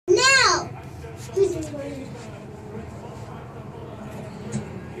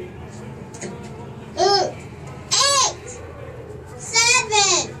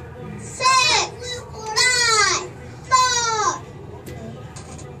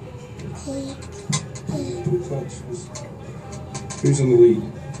Who's in the lead?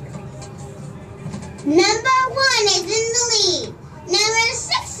 Number 1 is in the lead. Number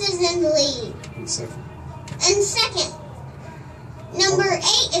 6 is in the lead. And second. And second. Number 8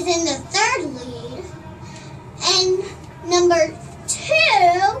 is in the third lead. And number 2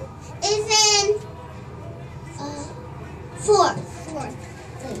 is in fourth lead.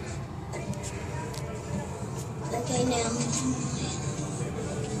 Okay, now.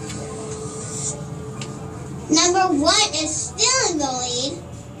 Number 1 is still in the lead.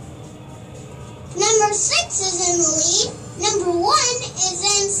 Number 6 is in the lead. Number 1 is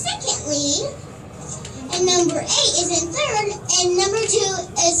in second lead. And number 8 is in third. And number 2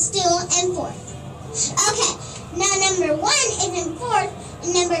 is still in fourth. Okay, now number 1 is in fourth.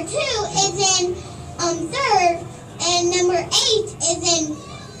 And number 2 is in third. And number 8 is in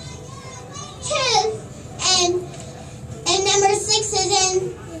fifth. And number 6 is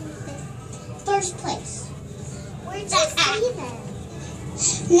in first place. Where'd you see them?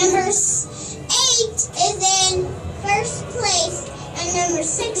 Number 8 is in first place, and number 2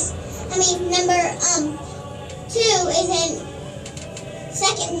 is in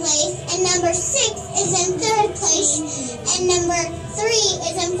second place, and number 6 is in third place, and number 3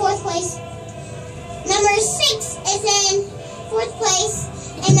 is in fourth place. Number 6 is in fourth place,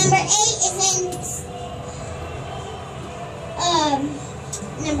 and number 8 is in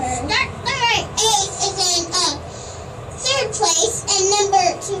number 8 is in third place, and number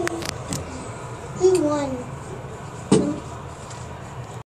 2. Who won?